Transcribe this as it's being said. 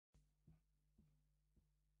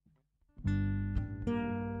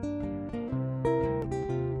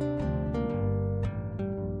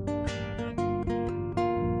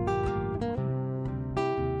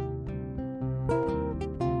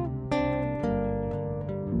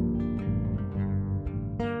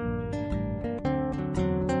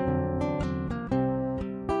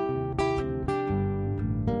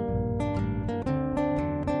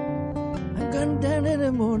down in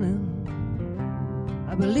the morning,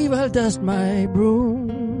 I believe I'll dust my broom.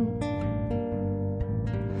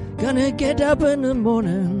 Gonna get up in the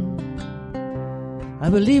morning, I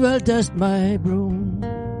believe I'll dust my broom.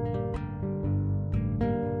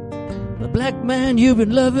 The black man you've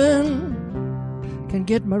been loving can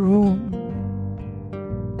get my room.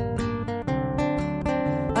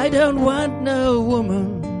 I don't want no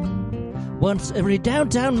woman wants every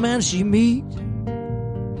downtown man she meet.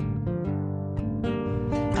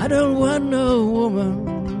 I don't want no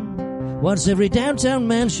woman wants every downtown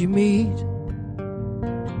man she meet.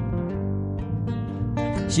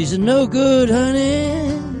 She's a no good,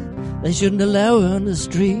 honey. They shouldn't allow her on the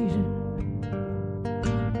street.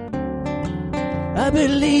 I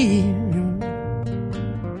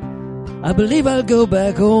believe I'll go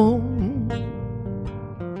back home.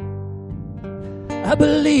 I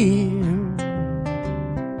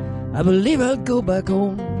believe I'll go back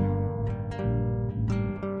home.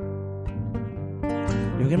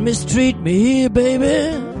 You can mistreat me here,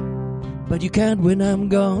 baby, but you can't when I'm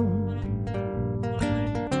gone.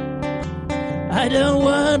 I don't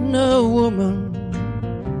want no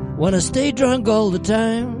woman wanna stay drunk all the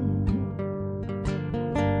time.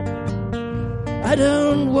 I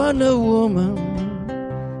don't want no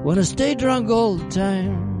woman wanna stay drunk all the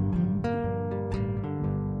time.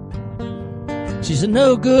 She's a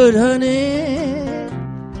no good, honey,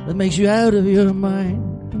 that makes you out of your mind.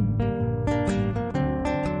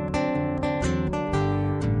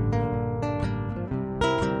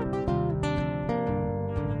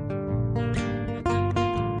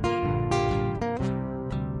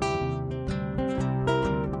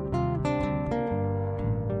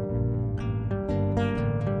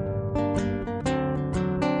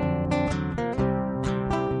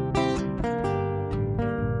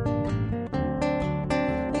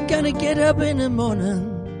 Gonna get up in the morning,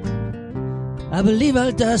 I believe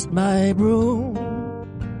I'll dust my broom.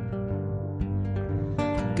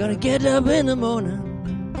 Gonna get up in the morning,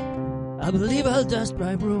 I believe I'll dust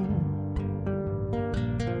my broom.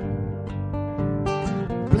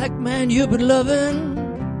 Black man you've been loving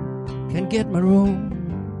can get my room.